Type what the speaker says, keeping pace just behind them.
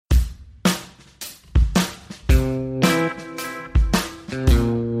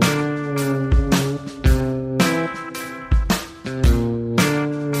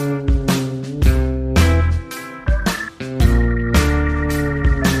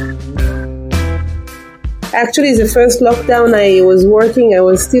Actually, the first lockdown I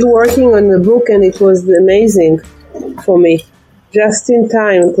was still working on the book, and it was amazing for me. Just in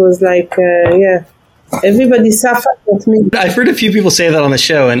time. It was like, everybody suffered with me. I've heard a few people say that on the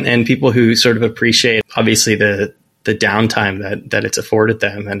show, and people who sort of appreciate, obviously, the downtime that it's afforded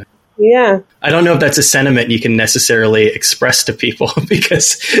them. And yeah, I don't know if that's a sentiment you can necessarily express to people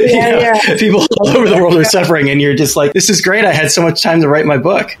because people all over the world are suffering, and you're just like, this is great. I had so much time to write my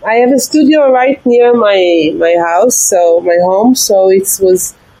book. I have a studio right near my house, so my home. So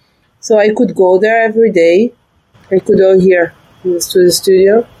I could go there every day. I could go here to the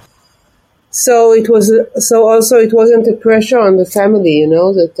studio. So it wasn't a pressure on the family,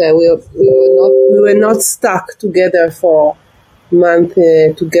 that we were not stuck together for month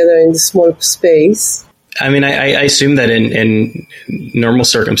together in the small space. I mean, I assume that in normal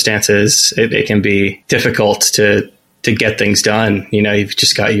circumstances, it can be difficult to get things done. You've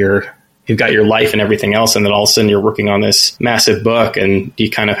just got your life and everything else, and then all of a sudden you're working on this massive book, and you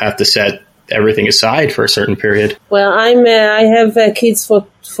kind of have to set everything aside for a certain period. Well, I have kids for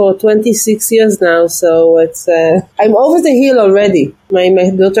 26 years now, so it's I'm over the hill already. My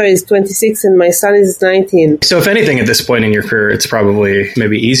daughter is 26 and my son is 19. So if anything, at this point in your career, it's probably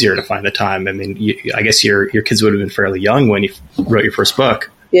maybe easier to find the time. I mean, I guess your kids would have been fairly young when you wrote your first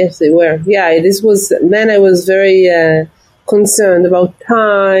book. Yes, they were. Yeah, then I was very concerned about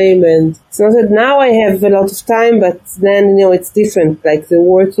time, and it's not that now I have a lot of time, but then it's different. Like the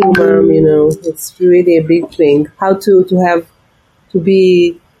working mom, it's really a big thing. How to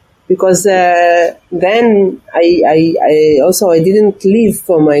be, because then I didn't live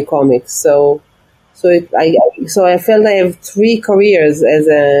for my comics, so I felt I have 3 careers: as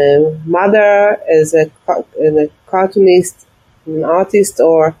a mother, as a cartoonist, an artist,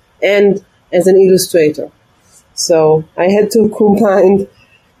 and as an illustrator. So I had to combine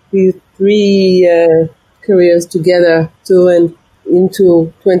these 3 careers together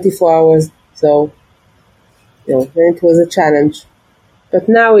into 24 hours. So, then it was a challenge. But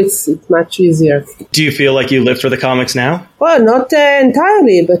now it's much easier. Do you feel like you live for the comics now? Well, not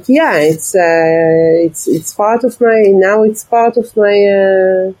entirely, but yeah, it's part of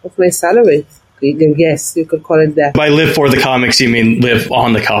my salary. Yes, you could call it that. By live for the comics, you mean live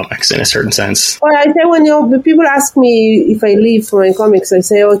on the comics in a certain sense? Well, I say when people ask me if I live for my comics, I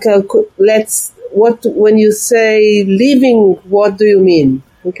say, okay, when you say living, what do you mean?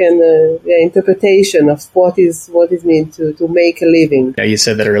 You can interpretation of what is mean to make a living. Yeah, you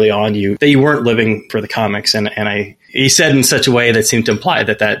said that early on that you weren't living for the comics, and you said in such a way that seemed to imply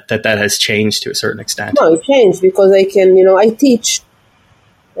that has changed to a certain extent. No, it changed because I can, I teach.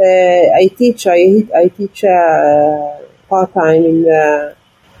 I teach part-time in the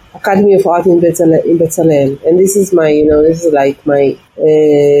Academy of Art in Bezalel, and this is this is like my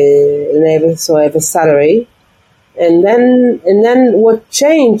I have a salary, and then what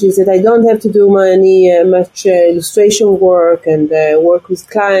changed is that I don't have to do much illustration work and work with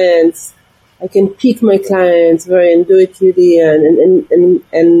clients. I can pick my clients and do it really,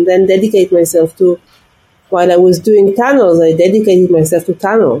 and then dedicate myself to. While I was doing tunnels, I dedicated myself to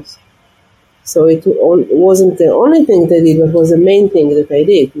tunnels. So it wasn't the only thing that I did, but it was the main thing that I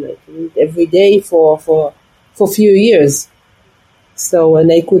did. Like every day for a few years. So, and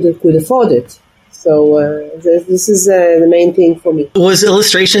I could afford it. So this is the main thing for me. Was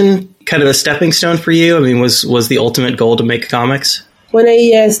illustration kind of a stepping stone for you? I mean, was the ultimate goal to make comics? When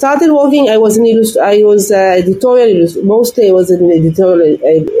I started working, I was editorial. Mostly, I was an editorial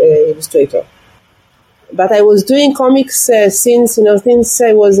illustrator. But I was doing comics since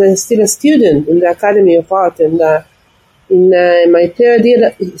I was still a student in the Academy of Art, and in my third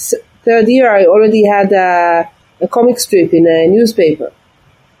year, I already had a comic strip in a newspaper,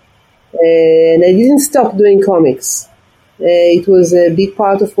 and I didn't stop doing comics. It was a big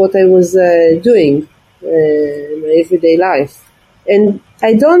part of what I was doing in my everyday life, and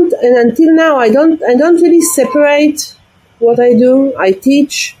until now, I don't really separate what I do. I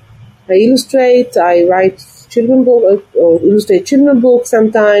teach. I illustrate, I write children's books, or illustrate children's books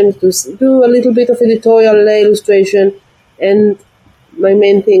sometimes, do a little bit of editorial illustration, and my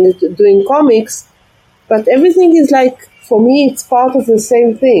main thing is doing comics. But everything is like, for me, it's part of the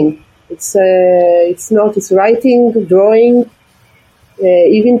same thing. It's writing, drawing,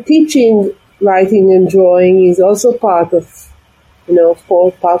 even teaching writing and drawing is also part of,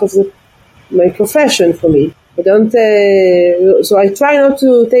 my profession for me. I don't, so I try not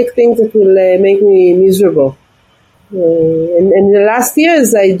to take things that will make me miserable. And in the last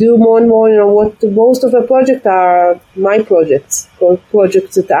years, I do more and more, what most of the projects are my projects, or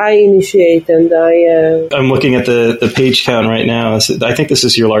projects that I initiate, and I'm looking at the page count right now. I think this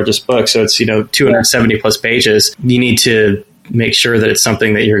is your largest book, so it's 270 plus pages. You need to make sure that it's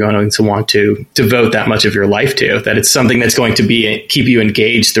something that you're going to want to devote that much of your life to, that it's something that's going to keep you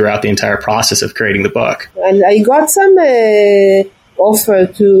engaged throughout the entire process of creating the book. And I got some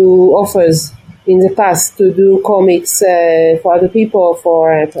offers in the past to do comics for other people,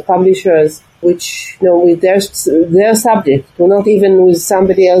 for publishers, which, with their subject, not even with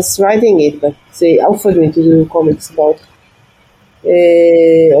somebody else writing it, but they offered me to do comics about,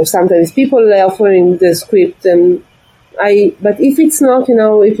 or sometimes people offering the script, and but if it's not,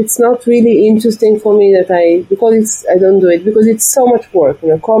 if it's not really interesting for me, because I don't do it, because it's so much work,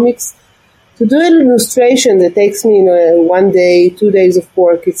 comics, to do an illustration that takes me, 1 day, 2 days of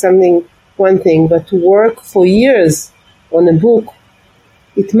work, it's one thing, but to work for years on a book,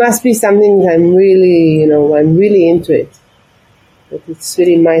 it must be something that I'm really into it. But it's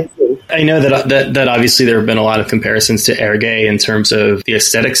really my thing. I know that obviously there have been a lot of comparisons to Hergé in terms of the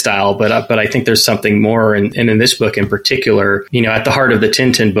aesthetic style, but I think there's something more, and in this book in particular, at the heart of the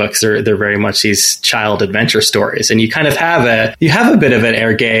Tintin books, they're very much these child adventure stories, and you kind of have a bit of an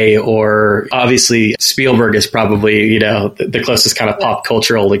Hergé, or obviously Spielberg is probably the closest kind of pop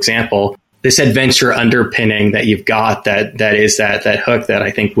cultural example. This adventure underpinning that you've got that is that hook that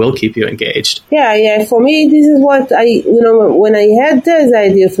I think will keep you engaged. Yeah. For me, this is what when I had the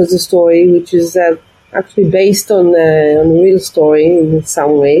idea for the story, which is actually based on a real story in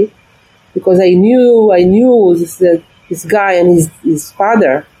some way, because I knew this guy and his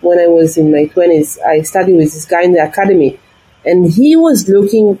father when I was in my 20s. I studied with this guy in the academy, and he was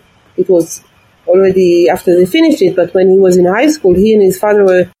looking. It was already after they finished it, but when he was in high school, he and his father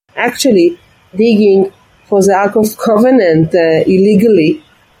were actually digging for the Ark of Covenant illegally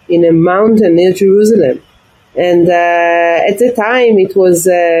in a mountain near Jerusalem. And at the time, it was,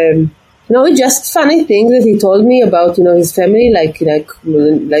 just funny things that he told me about, his family, like,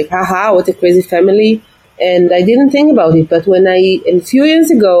 haha, what a crazy family. And I didn't think about it. But when a few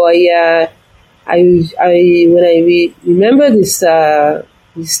years ago, when I remember this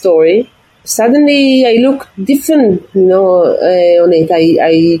story, suddenly I looked different, on it.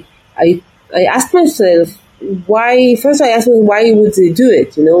 I asked myself why. First, I asked me why would they do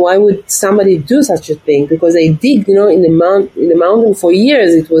it? Why would somebody do such a thing? Because I dig, in the mountain for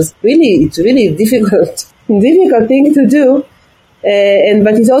years. It's really difficult thing to do.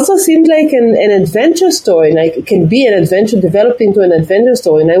 But it also seemed like an adventure story. Like it can be an adventure developed into an adventure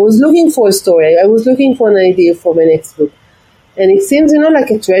story. And I was looking for a story. I was looking for an idea for my next book. And it seems, like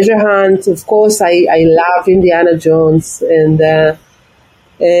a treasure hunt. Of course, I love Indiana Jones, and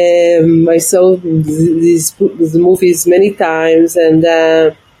I saw these movies many times, and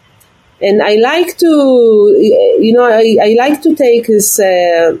I like to, I like to take this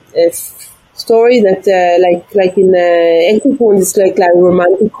story that, like in Exit Wound, it's like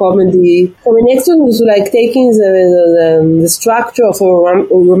romantic comedy. So my next one was like taking the structure of a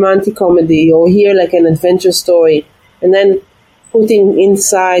romantic comedy, or here like an adventure story, and then putting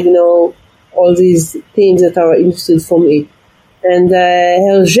inside, all these themes that are interesting for me. And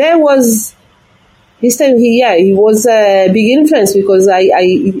Hergé was, this time he was a big influence, because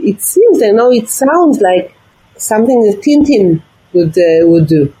it seems, it sounds like something that Tintin would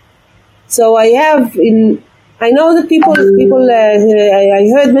do. So I know that people I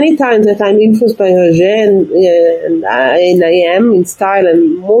heard many times that I'm influenced by Hergé, and I am in style,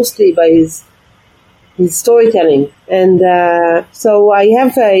 and mostly by his storytelling. And so I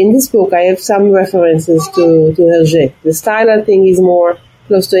have, in this book, I have some references to Hergé. The style, I think, is more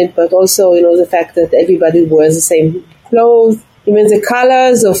close to it, but also, the fact that everybody wears the same clothes. Even the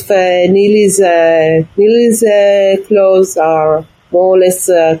colors of Neely's clothes are more or less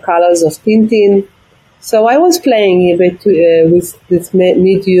colors of Tintin. So I was playing a bit with this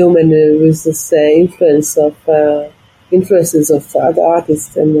medium and with this influences of other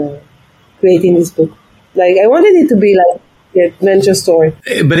artists, and creating this book. Like, I wanted it to be like an adventure story.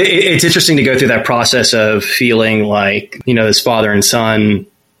 But it's interesting to go through that process of feeling like, this father and son,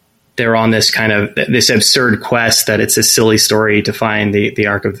 they're on this kind of this absurd quest that it's a silly story to find the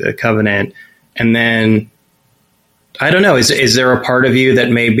Ark of the Covenant. And then, I don't know, is there a part of you that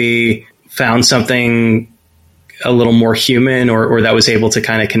maybe found something a little more human, or that was able to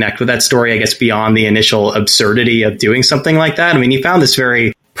kind of connect with that story, I guess, beyond the initial absurdity of doing something like that? I mean, you found this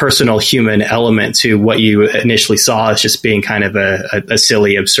very personal human element to what you initially saw as just being kind of a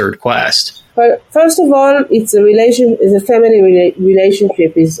silly, absurd quest. Well, first of all, it's a family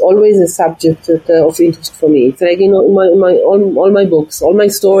relationship is always a subject of interest for me. It's like, all my books, all my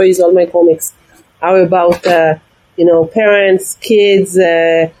stories, all my comics are about, parents, kids,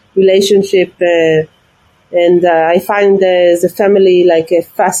 relationship, and I find the family like a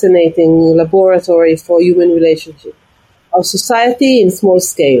fascinating laboratory for human relationship. Our society in small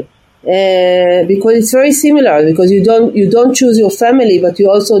scale. Because it's very similar, because you don't choose your family, but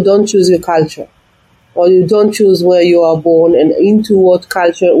you also don't choose your culture, or you don't choose where you are born and into what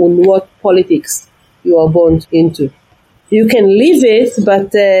culture and what politics you are born into. You can live it,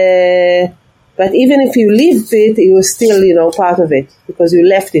 but even if you live it, you are still part of it, because you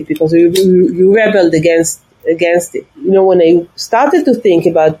left it, because you rebelled against it. When I started to think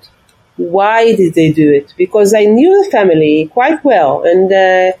about why did they do it, because I knew the family quite well, and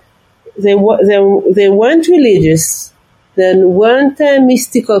they weren't religious, they weren't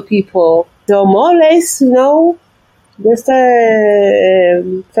mystical people. They were more or less, just a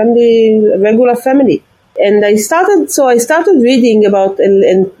family, a regular family. And I started reading about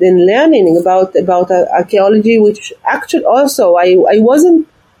and learning about archaeology, which actually also I wasn't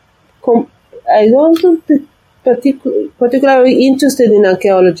particularly interested in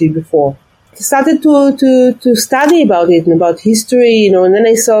archaeology before. I started to study about it and about history, and then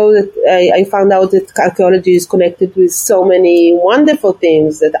I saw that I found out that archaeology is connected with so many wonderful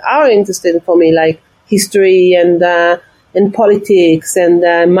things that are interesting for me, like history and politics and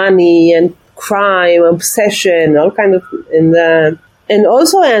money and crime, obsession, all kind of, and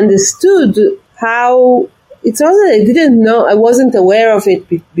also I understood how it's not that I didn't know, I wasn't aware of it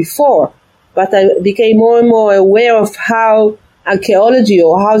before, but I became more and more aware of how archaeology,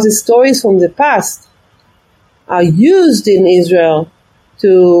 or how the stories from the past are used in Israel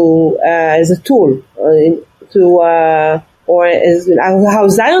to as a tool, or as how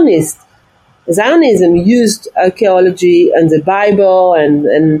Zionism used archaeology and the Bible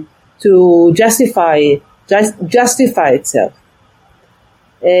and to justify itself.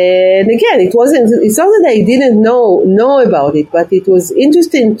 And again, it's not that I didn't know about it, but it was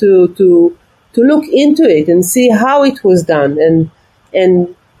interesting to look into it and see how it was done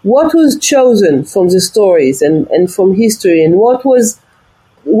and what was chosen from the stories and from history, and what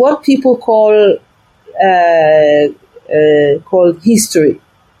people called history.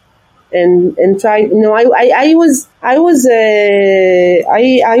 And try, I was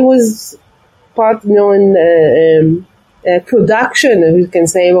part, in production, you can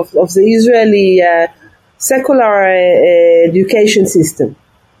say, of the Israeli secular education system.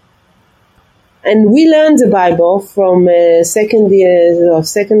 And we learned the Bible from second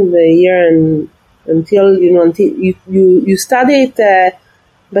year and until you study it.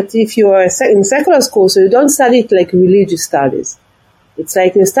 But if you are in secular school, so you don't study it like religious studies. It's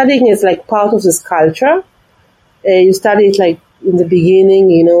like you're studying it like part of this culture. You study it like in the beginning,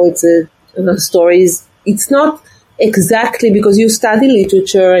 it's stories. It's not exactly, because you study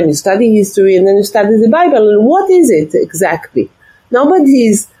literature and you study history and then you study the Bible. And what is it exactly? Nobody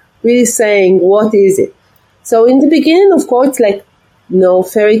is really saying what is it. So in the beginning, of course, it's like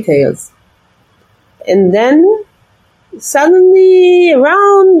fairy tales. And then suddenly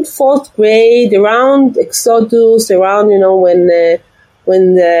around fourth grade, around Exodus, around,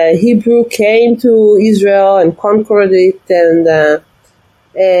 when the Hebrew came to Israel and conquered it, and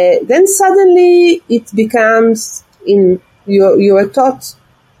then suddenly it becomes you are taught,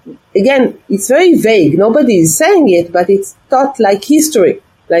 again, it's very vague, nobody is saying it, but it's taught like history,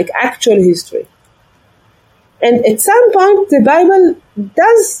 like actual history. And at some point the Bible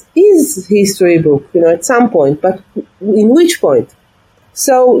is history book, at some point, but in which point?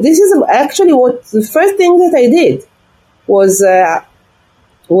 So this is actually what the first thing that I did was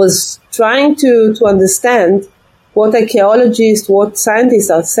trying to understand what archaeologists, what scientists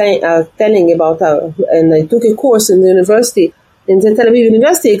are telling about, and I took a course in the university, in the Tel Aviv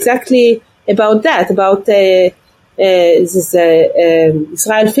University, exactly about that, about Israel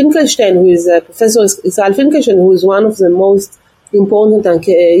Finkelstein, who is Professor Israel Finkelstein, who is one of the most important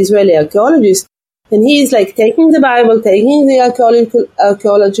Israeli archaeologists, and he is like taking the Bible, taking the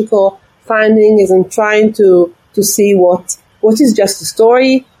archaeological findings, and trying to see what is just a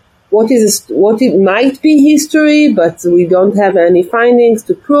story, what it might be history, but we don't have any findings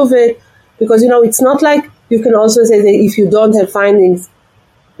to prove it, because it's not like you can also say that if you don't have findings,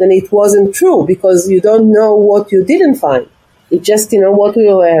 then it wasn't true, because you don't know what you didn't find. It just what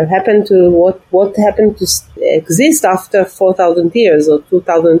will happen to what happened to exist after 4,000 years or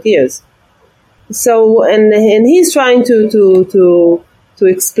 2,000 years. So and he's trying to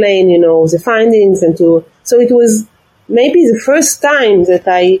explain the findings, and so it was maybe the first time that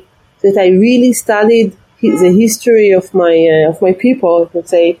I that I really studied the history of my people,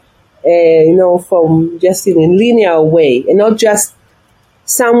 let's say, from just in a linear way, and not just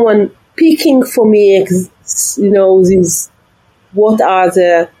someone picking for me, these what are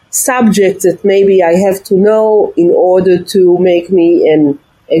the subjects that maybe I have to know in order to make me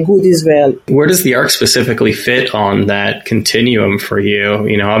a good Israeli. Where does the ark specifically fit on that continuum for you?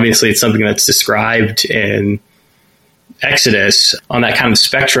 Obviously it's something that's described in Exodus on that kind of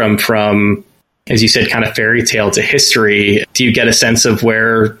spectrum from, as you said, kind of fairy tale to history. Do you get a sense of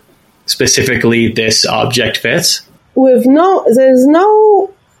where specifically this object fits? There's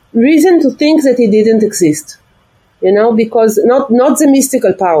no reason to think that it didn't exist, because not the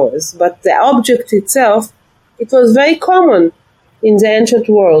mystical powers, but the object itself. It was very common in the ancient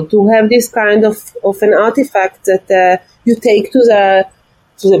world to have this kind of an artifact that you take to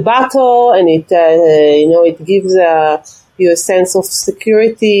the battle, and it gives you a sense of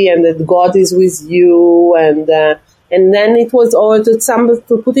security and that God is with you, and then it was ordered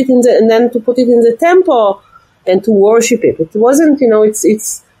to put it in the temple and to worship it. It wasn't,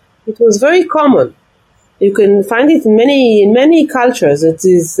 it was very common. You can find it in many cultures. It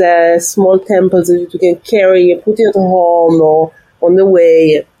is small temples that you can carry and put it at home or on the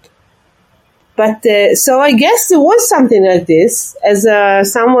way. But so I guess there was something like this. As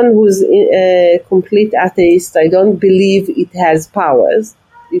someone who's a complete atheist, I don't believe it has powers.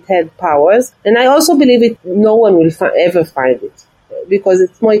 It had powers, and I also believe no one will ever find it, because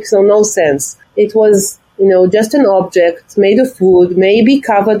it makes no sense. It was, just an object made of wood, maybe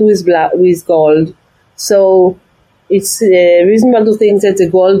covered with gold. So it's reasonable to think that the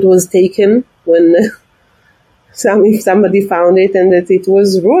gold was taken when if somebody found it, and that it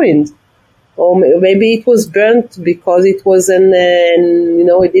was ruined. Or maybe it was burnt because it was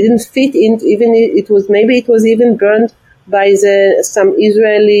it didn't fit in. Maybe it was even burnt by some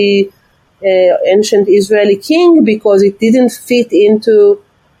Israeli ancient Israeli king, because it didn't fit into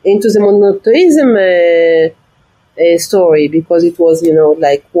the monotheism story, because it was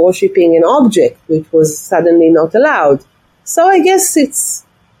like worshipping an object which was suddenly not allowed. So I guess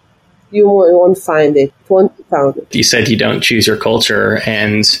you won't find it. You said you don't choose your culture,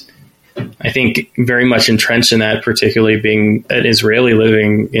 and I think very much entrenched in that, particularly being an Israeli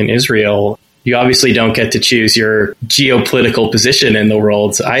living in Israel, you obviously don't get to choose your geopolitical position in the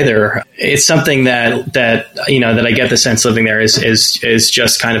world either. It's something that I get the sense living there is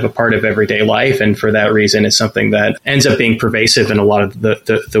just kind of a part of everyday life. And for that reason, it's something that ends up being pervasive in a lot of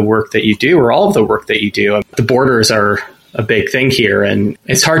the work that you do, or all of the work that you do. The borders are a big thing here. And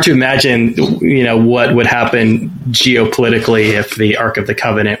it's hard to imagine, what would happen geopolitically if the Ark of the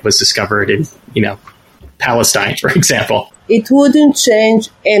Covenant was discovered in, Palestine, for example. It wouldn't change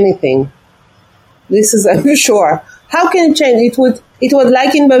anything. This is, I'm sure. How can it change? It would,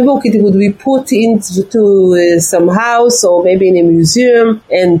 like in my book, it would be put into some house or maybe in a museum,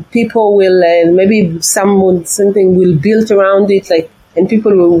 and people will, maybe something will build around it, and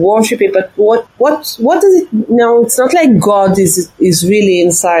people will worship it. But what does it? No, it's not like God is really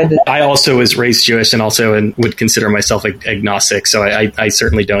inside it. I also was raised Jewish and also would consider myself agnostic. So I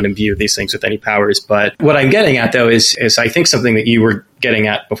certainly don't imbue these things with any powers. But what I'm getting at, though, is I think something that you were getting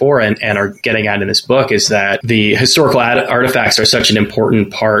at before and are getting at in this book is that the historical artifacts are such an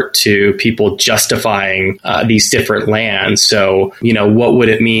important part to people justifying these different lands. So, what would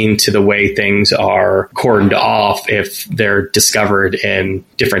it mean to the way things are cordoned off if they're discovered in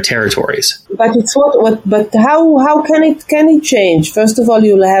different territories? But it's but how can it change? First of all,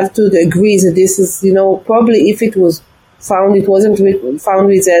 you'll have to agree that this is, probably if it was found, it wasn't found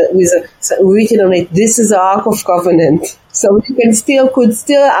with written on it, this is the Ark of Covenant. So you could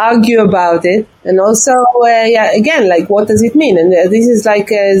still argue about it. And also, again, what does it mean? And this is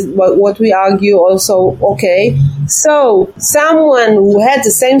what we argue also. Okay, so someone who had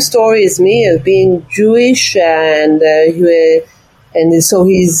the same story as me of being Jewish, and so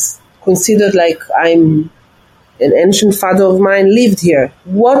he's considered like I'm an ancient father of mine, lived here.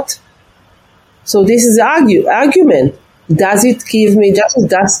 What? So this is the argument. Does it give me,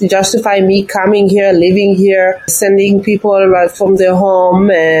 does it justify me coming here, living here, sending people from their home,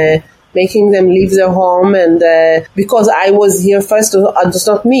 making them leave their home, and because I was here first, it's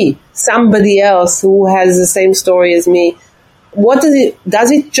not me, somebody else who has the same story as me. What does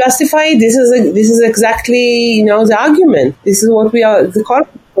it justify? This is exactly, the argument. This is what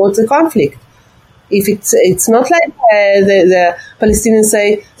what's the conflict? If it's not like the Palestinians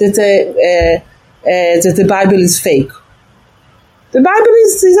say that the Bible is fake. The Bible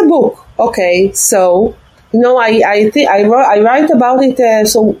is a book. Okay, so I write about it.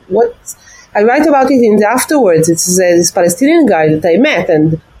 I write about it in the afterwards. It's this Palestinian guy that I met,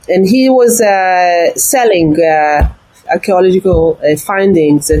 and And he was selling archaeological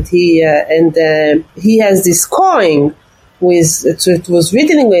findings that he has this coin with it was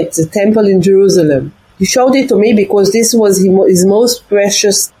written with the temple in Jerusalem. He showed it to me because this was his most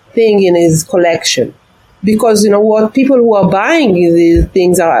precious thing in his collection. Because, what people who are buying these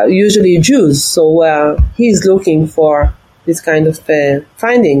things are usually Jews. So he's looking for this kind of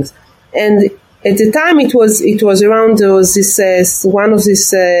findings. And at the time it was around, there was this, one of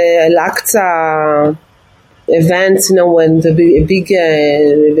these Al-Aqsa events, when the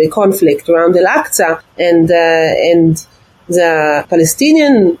big conflict around Al-Aqsa, and the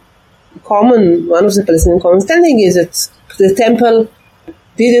Palestinian one of the Palestinian common standing is that the temple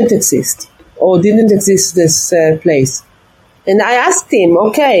didn't exist. Or didn't exist this place. And I asked him,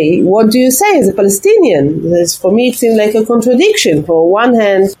 okay, what do you say as a Palestinian? For me, it seemed like a contradiction. For one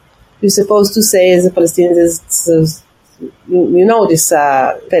hand, you're supposed to say as a Palestinian, this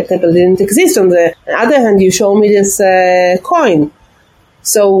temple didn't exist. On the other hand, you show me this coin.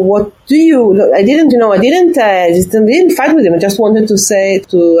 So what do you? I didn't fight with him. I just wanted to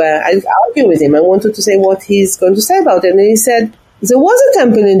I argue with him. I wanted to say what he's going to say about it. And he said, there was a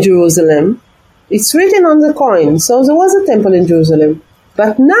temple in Jerusalem. It's written on the coin, so there was a temple in Jerusalem.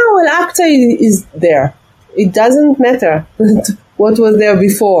 But now Al-Aqsa is there. It doesn't matter what was there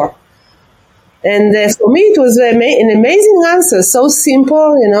before. And for me, it was an amazing answer. So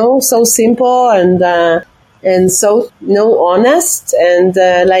simple, and so honest, and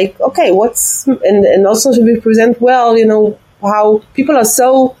okay, and also to represent well, how people are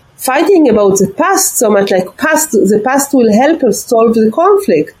so fighting about the past so much, the past will help us solve the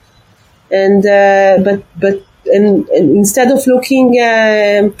conflict. And but instead of looking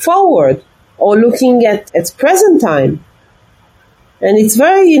forward or looking at present time, and it's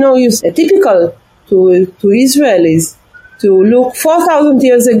very typical to Israelis to look 4,000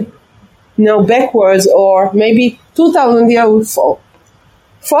 years backwards, or maybe 2,000 years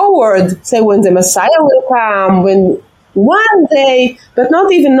forward. Say when the Messiah will come, when one day, but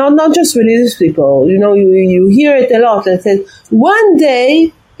not just religious people. You hear it a lot. That says one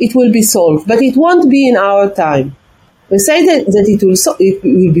day it will be solved, but it won't be in our time. We say that it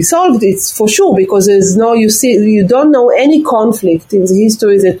will be solved, it's for sure, because you don't know any conflict in the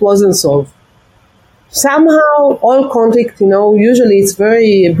history that wasn't solved. Somehow, all conflict, usually it's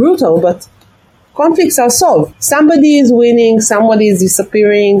very brutal, but conflicts are solved. Somebody is winning, somebody is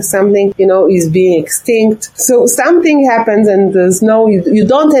disappearing, something, is being extinct. So something happens, and you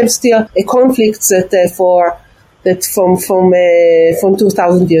don't have still a conflict that from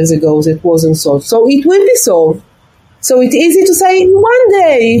 2,000 years ago that wasn't solved. So it will be solved. So it's easy to say one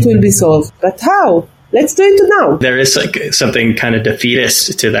day it will be solved. But how? Let's do it now. There is something kind of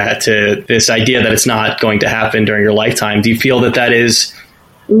defeatist to that, to this idea that it's not going to happen during your lifetime. Do you feel that is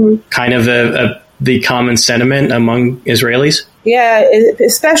kind of the common sentiment among Israelis? Yeah,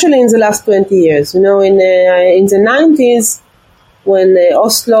 especially in the last 20 years. In the 90s, when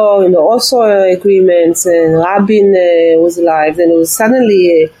Oslo agreements, and Rabin was alive, then it was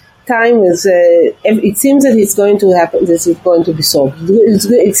suddenly time was. It seems that it's going to happen. That it's going to be solved.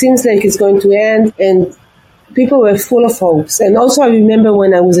 It seems like it's going to end, and people were full of hopes. And also, I remember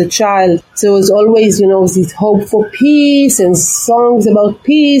when I was a child, there was always, this hope for peace and songs about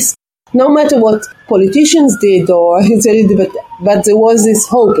peace. No matter what politicians did but there was this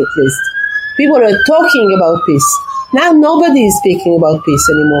hope at least. People were talking about peace. Now nobody is speaking about peace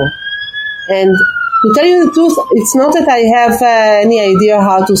anymore. And to tell you the truth, it's not that I have any idea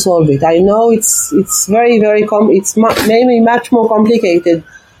how to solve it. I know it's very, very it's maybe much more complicated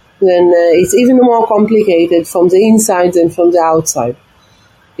than it's even more complicated from the inside than from the outside.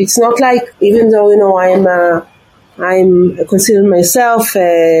 It's not like, even though I'm consider myself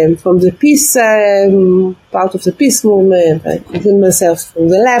from the peace part of the peace movement. I consider myself from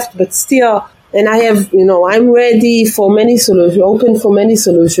the left, but still. And I have, I'm ready for many solutions, open for many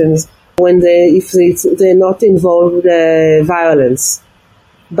solutions if they're not involved violence.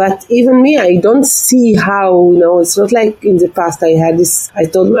 But even me, I don't see how, it's not like in the past I had this, I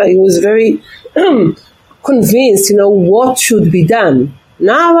was very convinced, what should be done.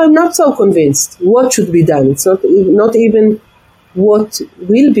 Now I'm not so convinced what should be done. It's not even what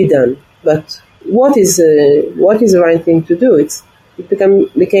will be done, but what is the right thing to do. It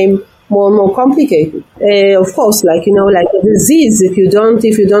became more and more complicated. Of course, like a disease, if you don't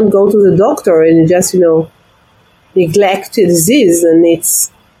go to the doctor and you just, neglect the disease, and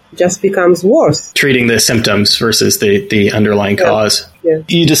it's just becomes worse. Treating the symptoms versus the underlying cause. Yeah.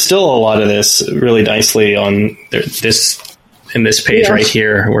 You distill a lot of this really nicely on this in this page right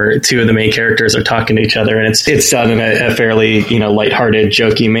here, where two of the main characters are talking to each other, and it's done in a fairly, lighthearted,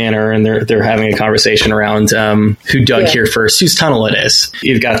 jokey manner, and they're having a conversation around who dug here first, whose tunnel it is.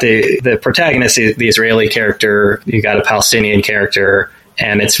 You've got the protagonist, the Israeli character, you've got a Palestinian character,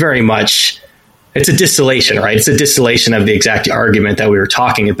 and it's very much, it's a distillation, right? It's a distillation of the exact argument that we were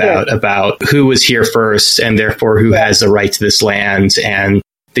talking about who was here first, and therefore who has the right to this land, and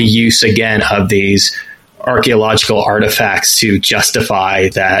the use again of these archaeological artifacts to justify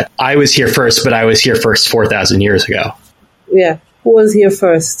that I was here first, but I was here first 4,000 years ago. Yeah, who was here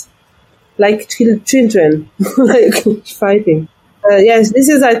first? Like children, like fighting. Yes,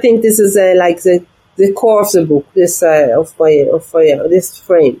 I think this is like the core of the book. This of this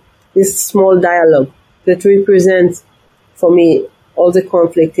frame, this small dialogue that represents for me all the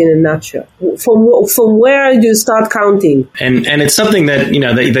conflict in a nutshell. From where do you start counting? And it's something that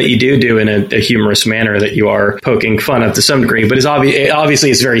that you do in a humorous manner, that you are poking fun of to some degree, but obviously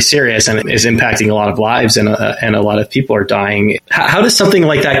it's very serious and it is impacting a lot of lives, and a lot of people are dying. How does something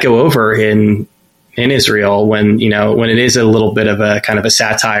like that go over in Israel when it is a little bit of a kind of a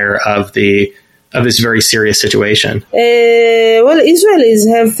satire of this very serious situation? Well, Israelis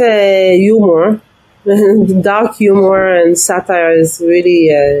have humor. Dark humor and satire is really,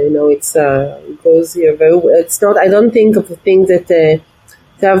 it goes here very well. It's not, I don't think of a thing that,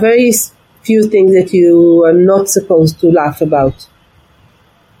 there are very few things that you are not supposed to laugh about.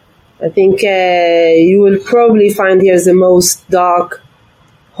 I think you will probably find here the most dark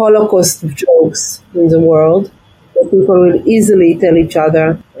Holocaust jokes in the world that people will easily tell each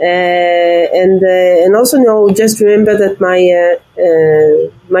other. And also, just remember that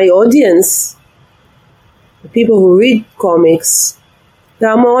my audience, the people who read comics, they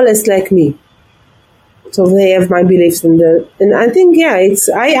are more or less like me. So they have my beliefs and I think,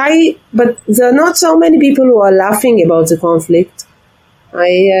 but there are not so many people who are laughing about the conflict.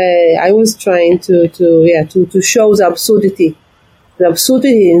 I was trying to show the absurdity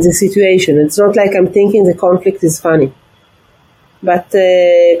in the situation. It's not like I'm thinking the conflict is funny. But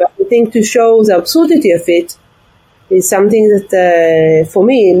I think to show the absurdity of it is something that, for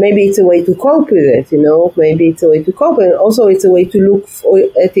me, maybe it's a way to cope with it, maybe it's a way to cope, and also it's a way to look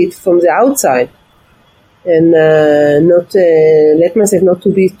at it from the outside and not let myself not to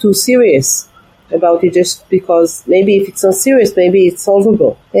be too serious about it, just because maybe if it's not serious, maybe it's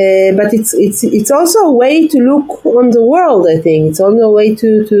solvable. But it's also a way to look on the world, I think. It's also a way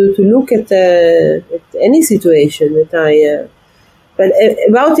to look at any situation that But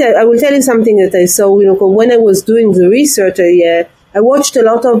about it, I will tell you something that I saw. When I was doing the research, I watched a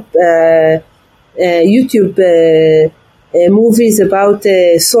lot of YouTube movies about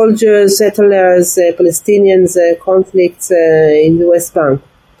soldiers, settlers, Palestinians conflicts in the West Bank,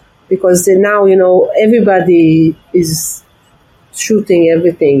 because now everybody is shooting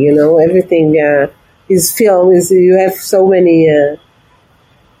everything. Everything is filmed. You have so many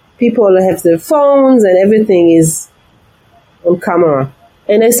people have their phones, and everything is on camera.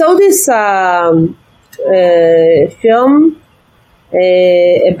 And I saw this film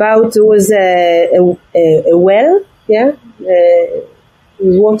about, it was a well, it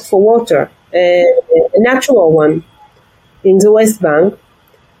was for water, a natural one in the West Bank,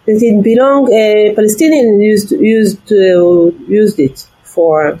 that it belonged, Palestinians used it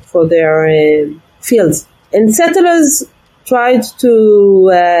for their fields. And settlers tried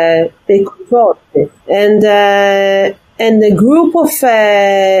to take control of it. And a group of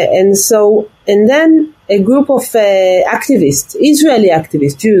then a group of activists, Israeli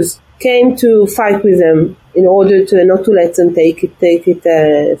activists, Jews, came to fight with them in order to not to let them take it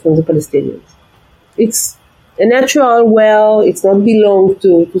from the Palestinians. It's a natural well. It's not belong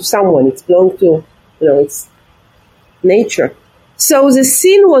to someone. It's belong to it's nature. So the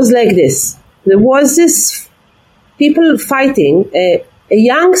scene was like this. There was this people fighting. A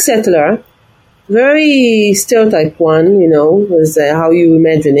young settler, very stereotype one, was how you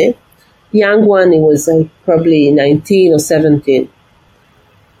imagine it. Young one, he was probably 19 or 17.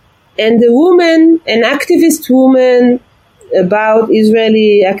 And the woman, an activist woman, about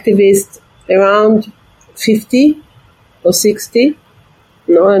Israeli activist, around 50 or 60,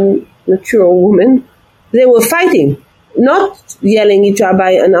 I'm not sure, woman. They were fighting, not yelling each other,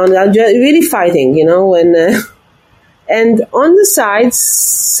 really fighting, and on the side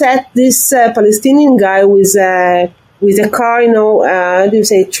sat this Palestinian guy with a car,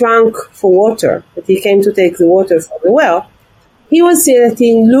 trunk for water, that he came to take the water from the well. He was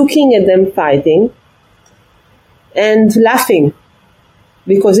sitting, looking at them fighting and laughing,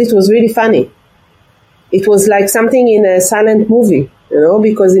 because it was really funny. It was like something in a silent movie,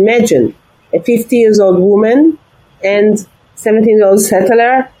 because imagine a 50-year-old woman and 17-year-old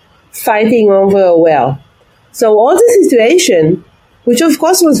settler fighting over a well. So all the situation, which of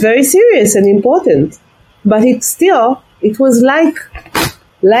course was very serious and important, but it was like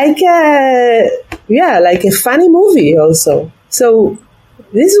a funny movie also. So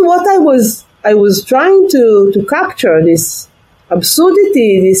this is what I was trying to capture, this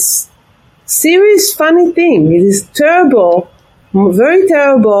absurdity, this serious funny thing, this terrible, very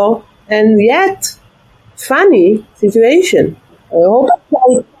terrible, and yet funny situation.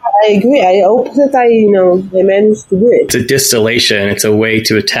 I agree. I hope that I managed to do it. It's a distillation. It's a way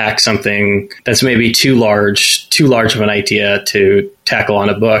to attack something that's maybe too large of an idea to tackle on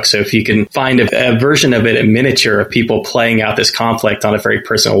a book. So if you can find a version of it in miniature of people playing out this conflict on a very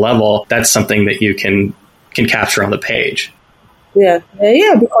personal level, that's something that you can capture on the page. Yeah,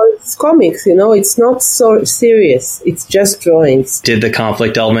 because it's comics, it's not so serious. It's just drawings. Did the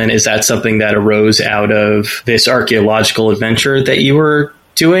conflict element, is that something that arose out of this archaeological adventure that you were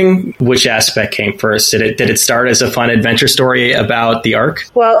doing? Which aspect came first? Did it start as a fun adventure story about the Ark?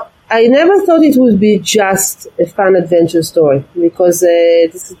 Well, I never thought it would be just a fun adventure story, because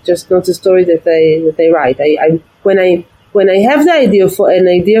this is just not a story that I write. When I have the idea for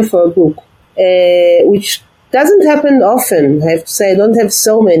a book, which doesn't happen often, I have to say. I don't have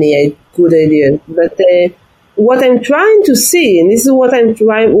so many good ideas, but what I'm trying to see, and this is what I'm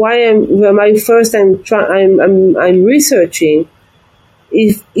researching.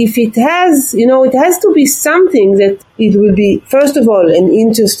 If it has, it has to be something that it will be, first of all, an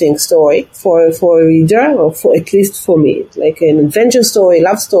interesting story for a reader, or at least for me, like an adventure story,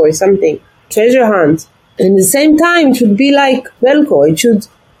 love story, something, treasure hunt. And at the same time, it should be like Velko. It should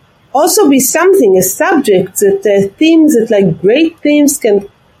also be something, a subject that themes that like great themes can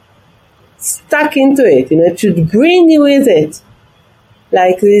stuck into it. It should bring you with it,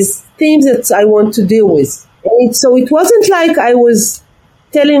 like these themes that I want to deal with. So it wasn't like I was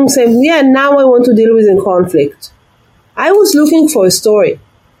telling him, now I want to deal with a conflict. I was looking for a story.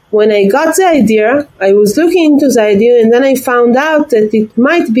 When I got the idea, I was looking into the idea, and then I found out that it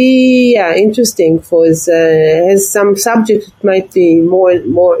might be interesting has some subject that might be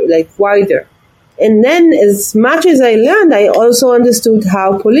more like wider. And then, as much as I learned, I also understood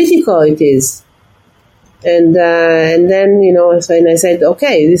how political it is. And then I said,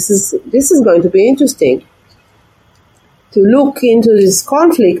 okay, this is going to be interesting to look into this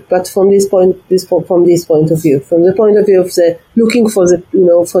conflict, but from this point of view, from the point of view of the looking for the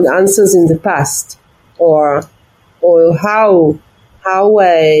answers in the past, or how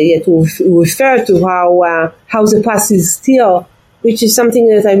to refer to how the past is still, which is something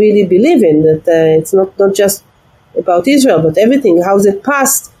that I really believe in, that it's not just about Israel, but everything, how the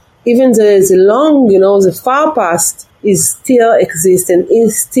past, even the long, the far past, is still exists and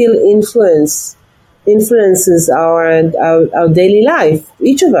is still influences our daily life,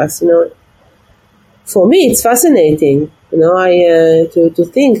 each of us. For me, it's fascinating. To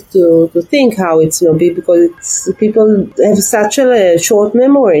think how it's because people have such a short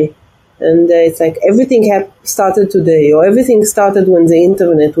memory, and it's like everything started today, or everything started when the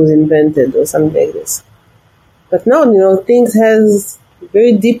internet was invented, or something like this. But no, things has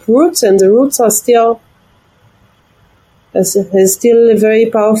very deep roots, and the roots are still has still a very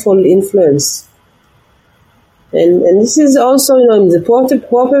powerful influence. And this is also, the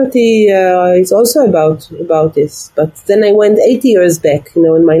property is also about this. But then I went 80 years back, in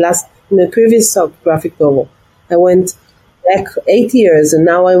the previous graphic novel. I went back 80 years, and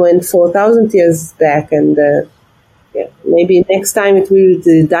now I went 4,000 years back. And maybe next time it will be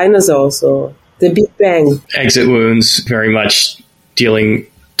the dinosaurs or the Big Bang. Exit Wounds, very much dealing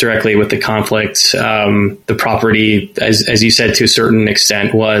directly with the conflict. The property, as you said, to a certain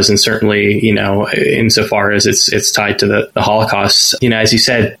extent was, and certainly, insofar as it's tied to the Holocaust, as you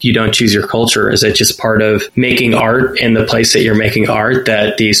said, you don't choose your culture. Is it just part of making art in the place that you're making art,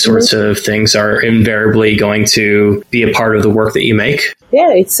 that these sorts of things are invariably going to be a part of the work that you make?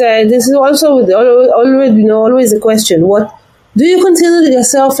 Yeah, it's this is also always a question. What do you consider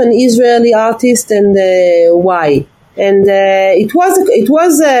yourself an Israeli artist, and why? And it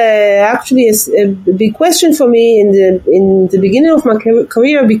was actually a big question for me in the beginning of my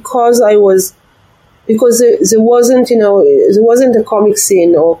career, because there wasn't a comic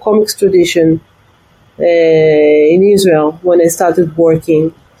scene or comics tradition in Israel when I started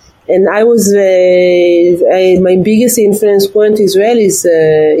working, and I was my biggest influence point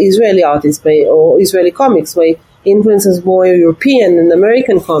Israeli artists or Israeli comics. My influence was more European and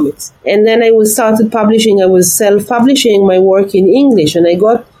American comics. And then I started publishing. I was self-publishing my work in English, and there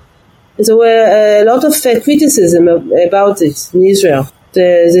were a lot of criticism about it in Israel.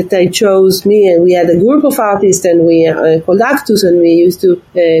 that I chose. Me and we had a group of artists, and we called Actus, and we used to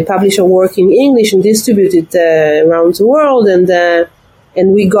publish our work in English and distribute it around the world,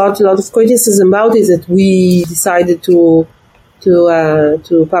 and we got a lot of criticism about it, that we decided to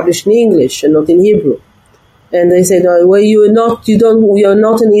publish in English and not in Hebrew. And they said, "Oh, well, you're not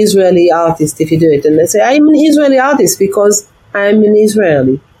an Israeli artist if you do it." And I say, "I'm an Israeli artist because I'm an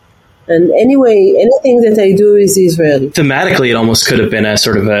Israeli. And anyway, anything that I do is Israeli." Thematically, it almost could have been a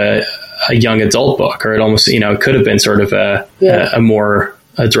sort of a young adult book, or it almost, it could have been sort of a more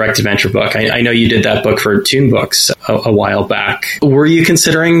direct adventure book. I know you did that book for Toon Books a while back. Were you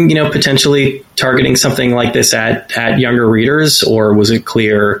considering, potentially targeting something like this at younger readers, or was it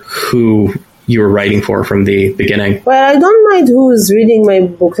clear who you were writing for from the beginning? Well, I don't mind who's reading my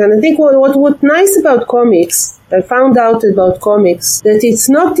books, and I think what's nice about comics, I found out about comics, that it's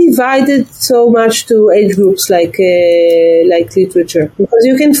not divided so much to age groups like literature, because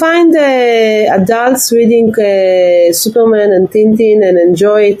you can find adults reading Superman and Tintin and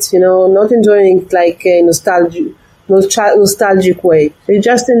enjoy it, not enjoying it like a nostalgic way. They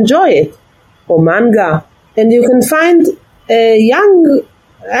just enjoy it, or manga, and you can find young.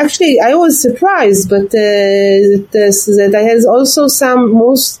 Actually, I was surprised, but that I had also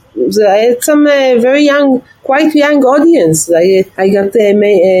I had some very young, quite young audience. I got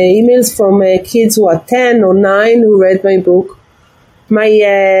emails from kids who are 10 or 9 who read my book. My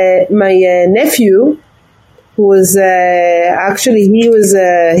nephew, who was the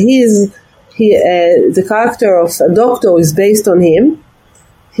character of a doctor is based on him.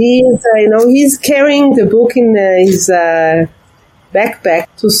 He's carrying the book in his backpack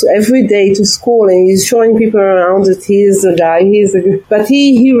every day to school, and he's showing people around that he is the guy. But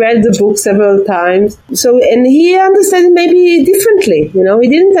he read the book several times. So, and he understood it maybe differently. He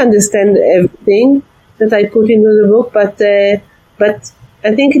didn't understand everything that I put into the book, but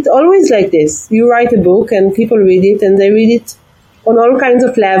I think it's always like this. You write a book, and people read it, and they read it on all kinds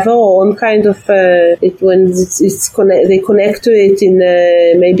of level, or on kind of they connect to it in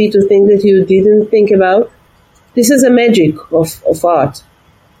maybe to things that you didn't think about. This is a magic of art.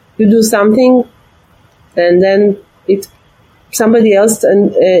 You do something, and then somebody else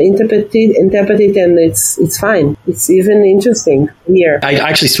interpret it, and it's fine. It's even interesting here. I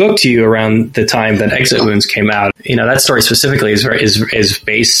actually spoke to you around the time that Exit Wounds came out. That story specifically is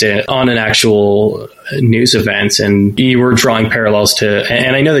based on an actual news event, and you were drawing parallels to.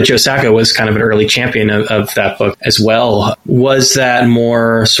 And I know that Joe Sacco was kind of an early champion of that book as well. Was that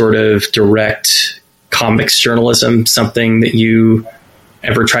more sort of direct comics journalism something that you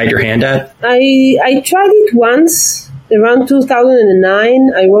ever tried your hand at? I tried it once around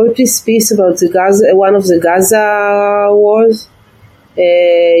 2009. I wrote this piece about one of the Gaza wars.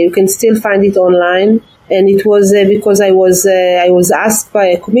 You can still find it online, and it was because I was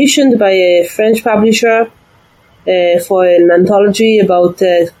commissioned by a French publisher for an anthology about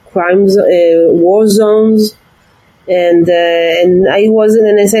crimes, war zones. And I wasn't,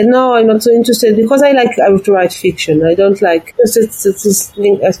 and I said, no, I'm not so interested, because I like to write fiction. I don't like, it's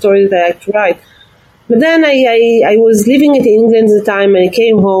a story that I like to write. But then I was living in England at the time, and I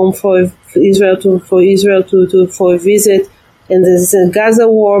came home for Israel for a visit, and the Gaza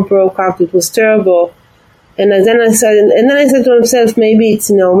war broke out. It was terrible. And then I said to myself, maybe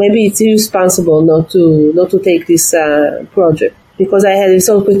it's irresponsible not to take this project, because I had this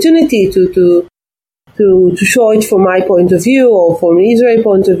opportunity to show it from my point of view, or from an Israeli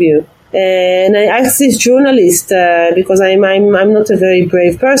point of view. And I asked this journalist, because I'm not a very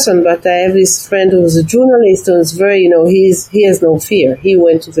brave person, but I have this friend who's a journalist, and it's very, he has no fear. He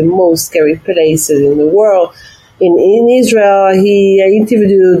went to the most scary places in the world. In Israel, he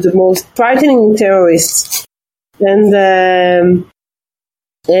interviewed the most frightening terrorists, and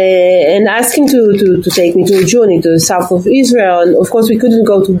asked him to take me to a journey to the south of Israel. And of course, we couldn't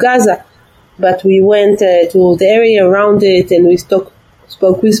go to Gaza, but we went to the area around it, and we spoke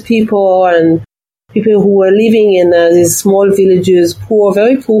with people, and people who were living in these small villages,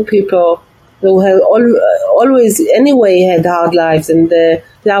 very poor people who have always anyway had hard lives, and they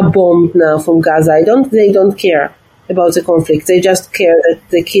are bombed now from Gaza. They don't care about the conflict. They just care that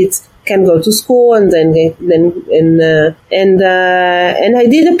the kids can go to school, and and I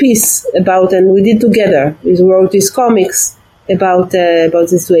did a piece about, and we did together. We wrote these comics about the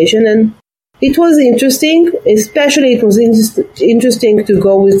situation, and it was interesting. Especially, it was interesting to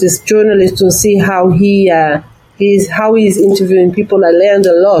go with this journalist to see how he's interviewing people. I learned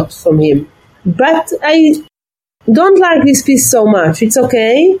a lot from him, but I don't like this piece so much. It's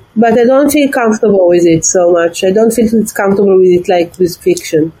okay, but I don't feel comfortable with it so much. I don't feel it's comfortable with it like with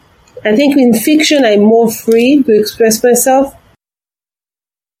fiction. I think in fiction I'm more free to express myself,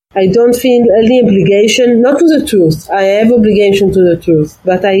 I don't feel any obligation, not to the truth. I have obligation to the truth,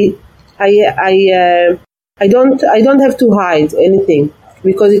 but I don't have to hide anything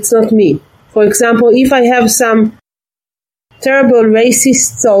because it's not me. For example, if I have some terrible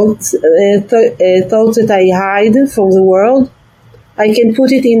racist thoughts that I hide from the world, I can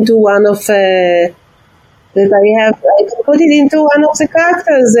put it into one of I can put it into one of the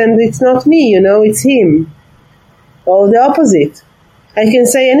characters, and it's not me, it's him, or the opposite. I can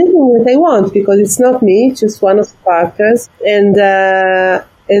say anything that I want because it's not me; it's just one of the characters, and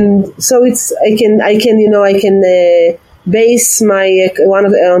so I can base my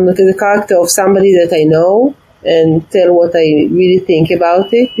on the character of somebody that I know and tell what I really think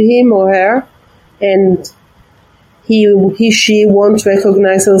about it, him or her, and she won't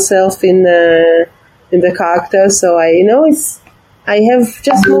recognize herself in the character. So I have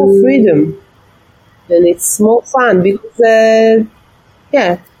just more freedom, and it's more fun because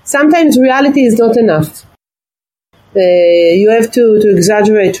sometimes reality is not enough. You have to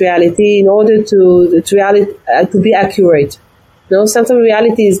exaggerate reality in order to be accurate. Sometimes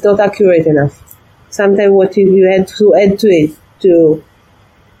reality is not accurate enough. Sometimes what you had to add to it to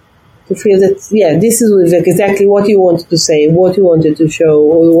feel that this is exactly what you wanted to say, what you wanted to show,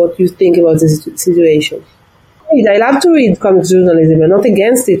 or what you think about the situation. I love to read comics journalism. I'm not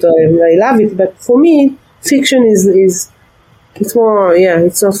against it, or I love it, but for me, fiction is it's more,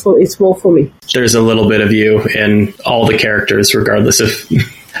 it's more for me. There's a little bit of you in all the characters, regardless of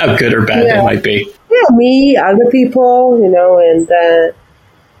how good or bad they might be. Yeah, me, other people, and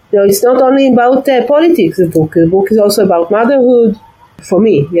it's not only about politics. The book is also about motherhood. For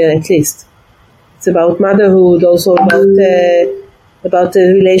me, at least, it's about motherhood. Also about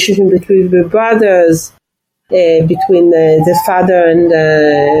the relationship between the brothers, between the father and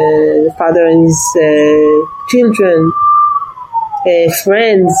his children.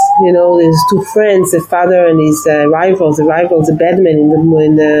 Friends, there's two friends, the father and his rival, the bad man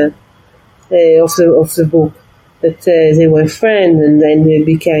of the book, that they were friends and then they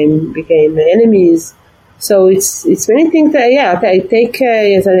became enemies. So it's many things that I take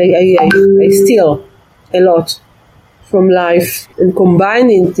I steal a lot from life and combine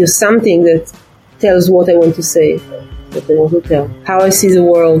it into something that tells what I want to say, what I want to tell, how I see the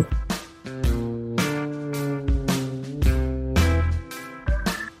world.